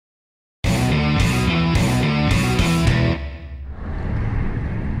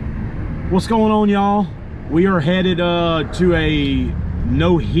What's going on, y'all? We are headed to a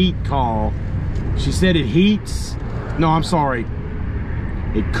no heat call. She said it heats. No, I'm sorry.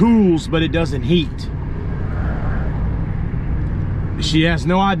 It cools, but it doesn't heat. She has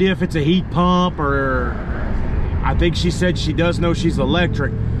no idea if it's a heat pump or... I think she said she does know she's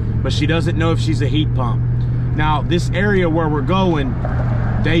electric, but she doesn't know if she's a heat pump. Now, this area where we're going,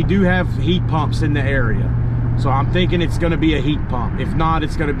 they do have heat pumps in the area. So I'm thinking it's gonna be a heat pump. If not,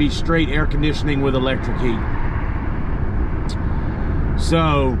 it's gonna be straight air conditioning with electric heat.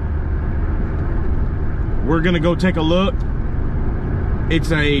 So, we're gonna go take a look.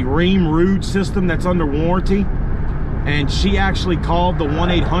 It's a Rheem Rude system that's under warranty. And she actually called the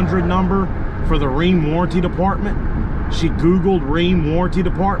 1-800 number for the Rheem warranty department. She Googled Rheem warranty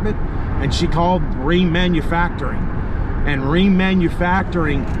department and she called Rheem Manufacturing. And Rheem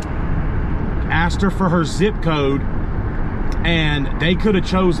Manufacturing asked her for her zip code, and they could have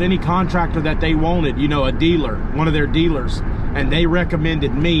chose any contractor that they wanted, you know, a dealer, one of their dealers, and they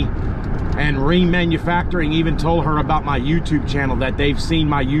recommended me. And Rheem Manufacturing even told her about my YouTube channel, that they've seen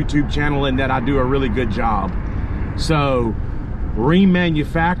my YouTube channel and that I do a really good job. So Rheem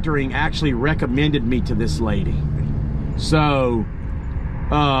Manufacturing actually recommended me to this lady. So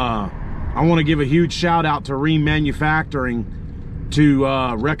I want to give a huge shout out to Rheem Manufacturing to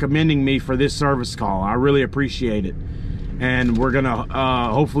recommending me for this service call. I really appreciate it. And we're gonna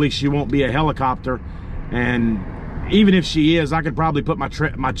hopefully she won't be a helicopter, and even if she is, I could probably put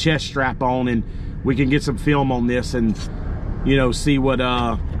my chest strap on and we can get some film on this and, you know, see what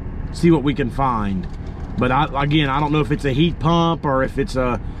we can find. But again, I don't know if it's a heat pump or if it's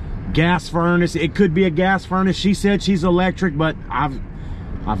a gas furnace. It could be a gas furnace. She said she's electric, but I've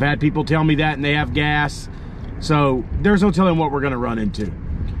had people tell me that and they have gas. So there's no telling what we're gonna run into.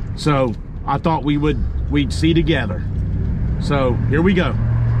 So I thought we'd see together. So here we go.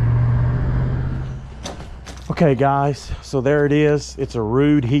 Okay guys, so there it is. It's a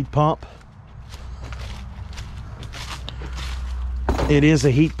Rude heat pump. It is a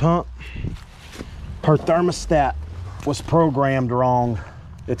heat pump. Her thermostat was programmed wrong.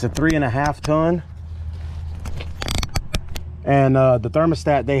 It's a 3.5 ton. And the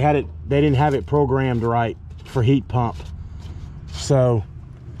thermostat, they didn't have it programmed right for heat pump. So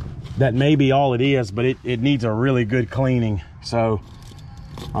that may be all it is, but it needs a really good cleaning. So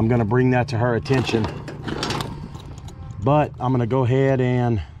I'm gonna bring that to her attention. But I'm gonna go ahead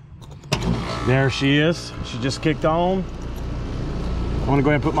and there she is. She just kicked on. I'm gonna go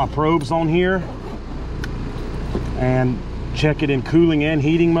ahead and put my probes on here and check it in cooling and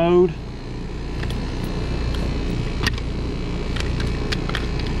heating mode.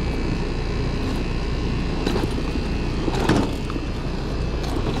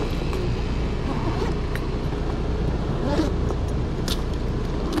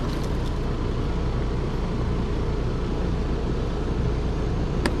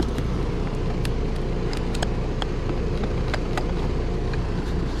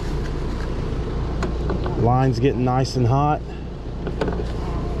 Line's getting nice and hot.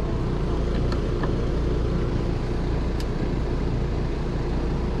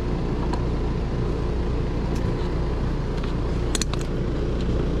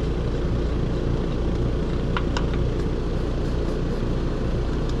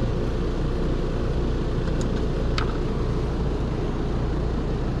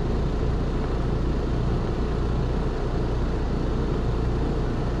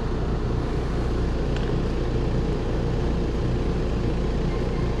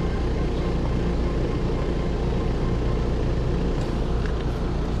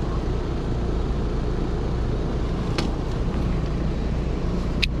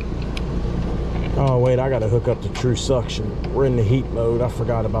 Oh wait, I gotta hook up the true suction. We're in the heat mode, I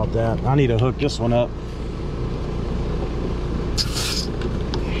forgot about that. I need to hook this one up.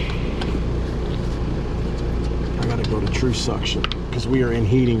 I gotta go to true suction because we are in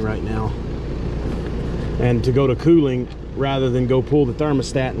heating right now. And to go to cooling, rather than go pull the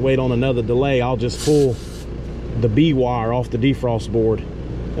thermostat and wait on another delay, I'll just pull the B wire off the defrost board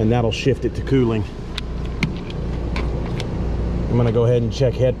and that'll shift it to cooling. I'm gonna go ahead and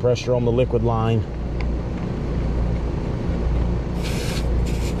check head pressure on the liquid line.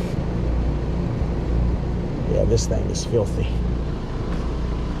 Yeah, this thing is filthy.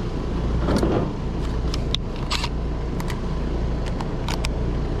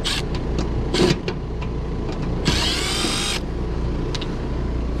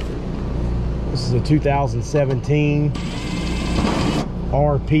 This is a 2017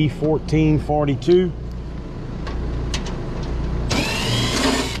 RP 1442.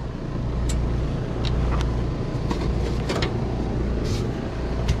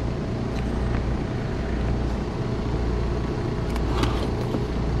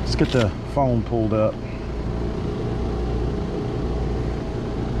 get the phone pulled up.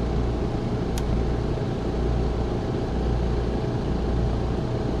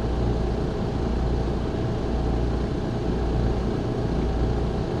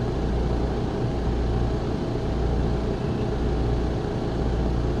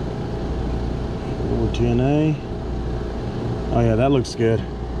 TNA. Oh yeah, that looks good.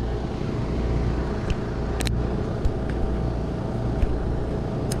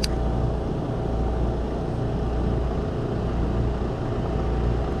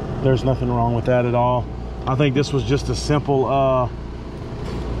 There's nothing wrong with that at all. I think this was just a simple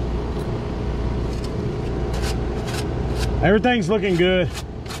everything's looking good.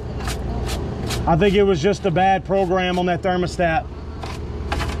 I think it was just a bad program on that thermostat.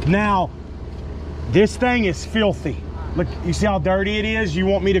 Now this thing is filthy. Look, you see how dirty it is? You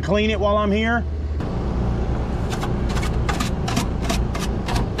want me to clean it while I'm here?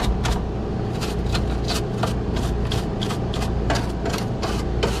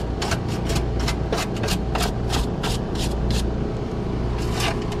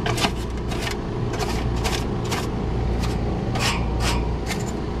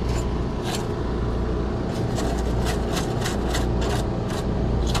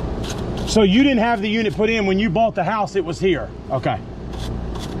 So you didn't have the unit put in when you bought the house, it was here. Okay.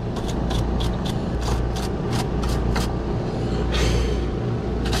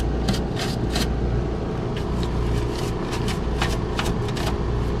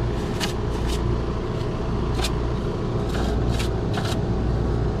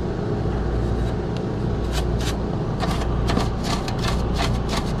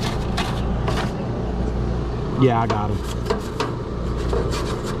 Yeah, I got him.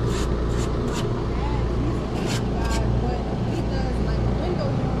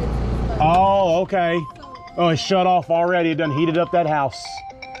 Oh, okay. Oh, it's shut off already. It done heated up that house.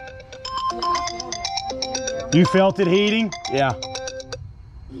 You felt it heating? Yeah.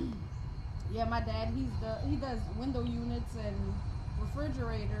 Yeah, my dad, he does window units and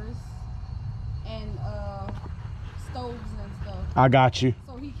refrigerators and stoves and stuff. I got you.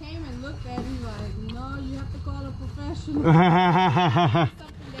 So he came and looked at it. He's like, no, you have to call a professional. Something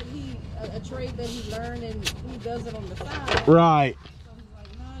that a trade that he learned, and he does it on the side. Right.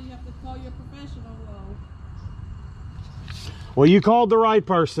 Call your professional. Well, you called the right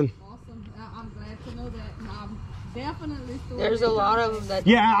person. Awesome. I'm glad to know that. I'm definitely still. There's a lot of them that.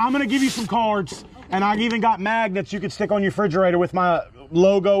 Yeah, I'm gonna give you some cards, okay. And I've even got magnets you could stick on your refrigerator with my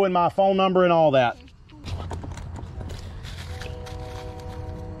logo and my phone number and all that.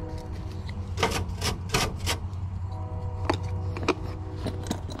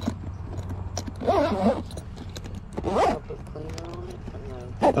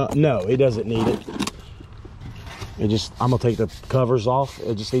 No, it doesn't need it. It just, I'm gonna take the covers off.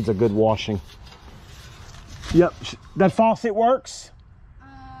 It just needs a good washing. Yep, that faucet works?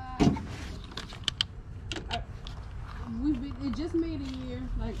 It just made a year.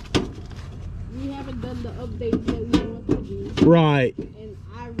 Like, we haven't done the updates that we want to do. Right. And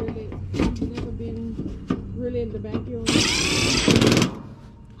I've never been really in the backyard.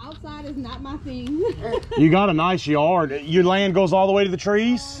 Outside is not my thing. You got a nice yard. Your land goes all the way to the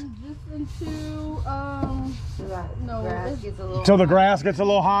trees? Just into, no. Grass gets a little Till the grass gets a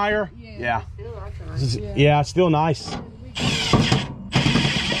little higher? Yeah. Yeah, it's still nice. We're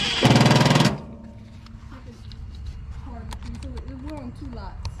on 2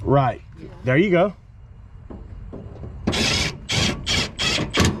 lots. Right. Yeah. There you go.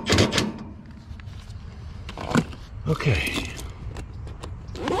 Okay.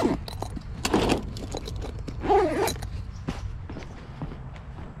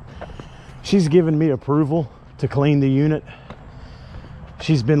 She's given me approval to clean the unit.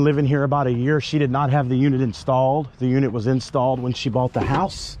 She's been living here about a year. She did not have the unit installed. The unit was installed when she bought the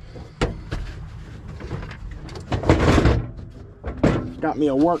house. Got me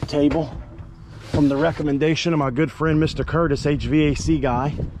a work table from the recommendation of my good friend Mr. Curtis, HVAC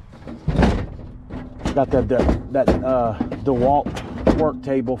guy. Got that DeWalt work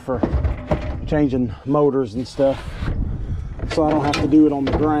table for changing motors and stuff, so I don't have to do it on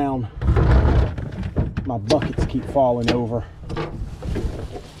the ground. My buckets keep falling over.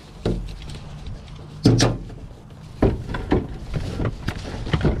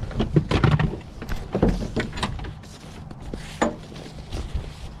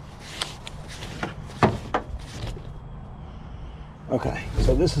 Okay,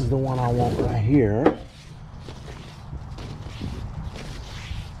 so this is the one I want right here.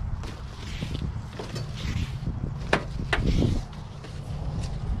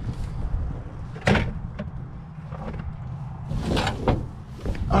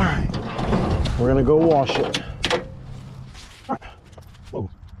 All right. gonna go wash it. All right. Whoa.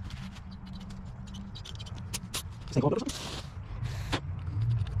 There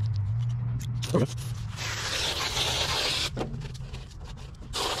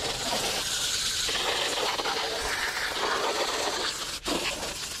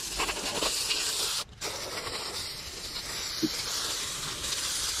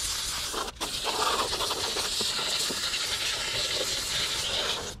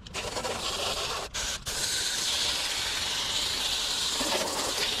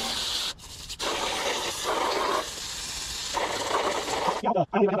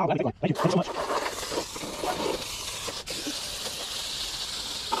we go. Thank you so much.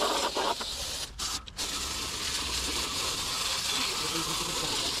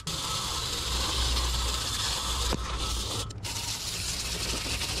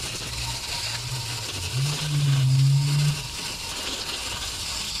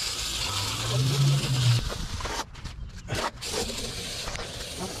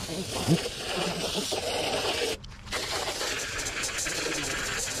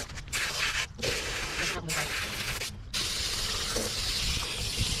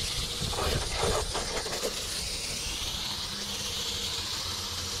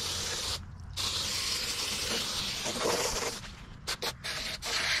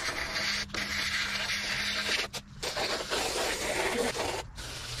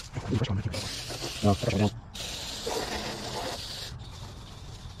 No, pressure down.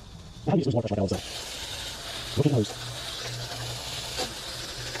 How do you use water pressure like that? Look at those.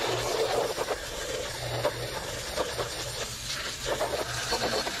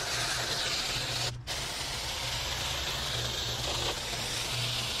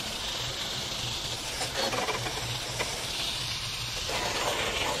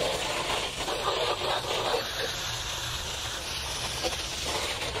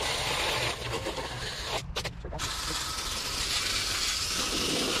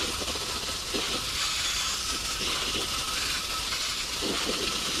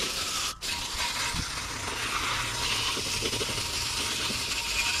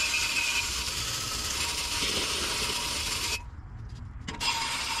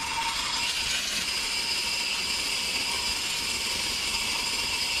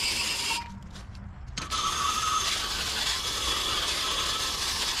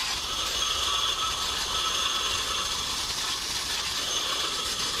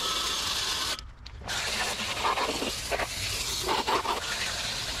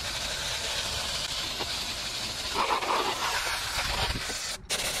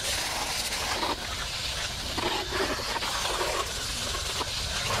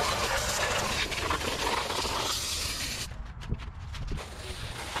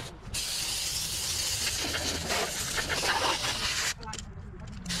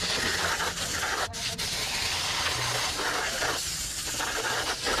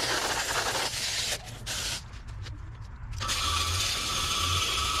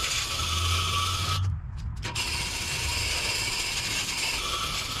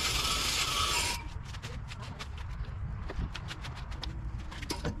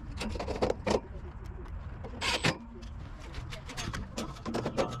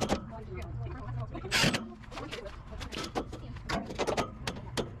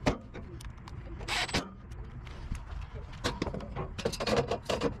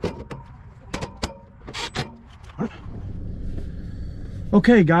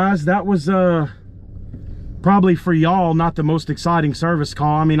 Okay guys, that was probably for y'all not the most exciting service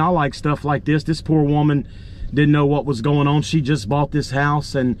call. I mean, I like stuff like this. This poor woman didn't know what was going on. She just bought this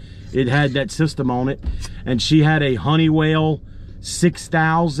house and it had that system on it, and she had a Honeywell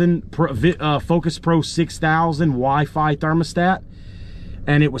 6000 Focus Pro 6000 Wi-Fi thermostat,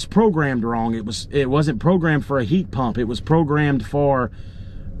 and it was programmed wrong. It wasn't programmed for a heat pump. It was programmed for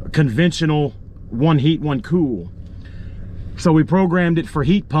conventional one heat, one cool. So we programmed it for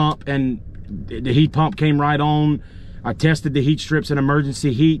heat pump, and the heat pump came right on. I tested the heat strips in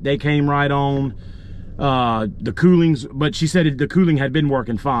emergency heat. They came right on. The coolings, but she said the cooling had been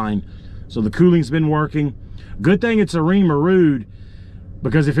working fine. So the cooling's been working. Good thing it's a Rheem or Ruud,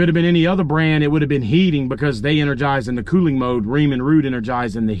 because if it had been any other brand, it would have been heating, because they energize in the cooling mode. Rheem and Ruud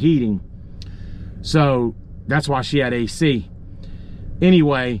energize in the heating. So that's why she had AC.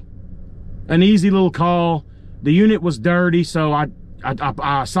 Anyway, an easy little call. The unit was dirty, so I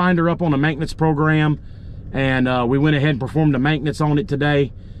signed her up on a maintenance program, and we went ahead and performed the maintenance on it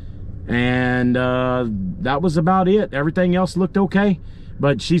today. And that was about it. Everything else looked okay,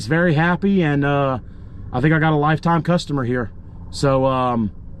 but she's very happy, and I think I got a lifetime customer here. So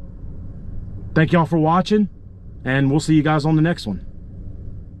thank y'all for watching, and we'll see you guys on the next one.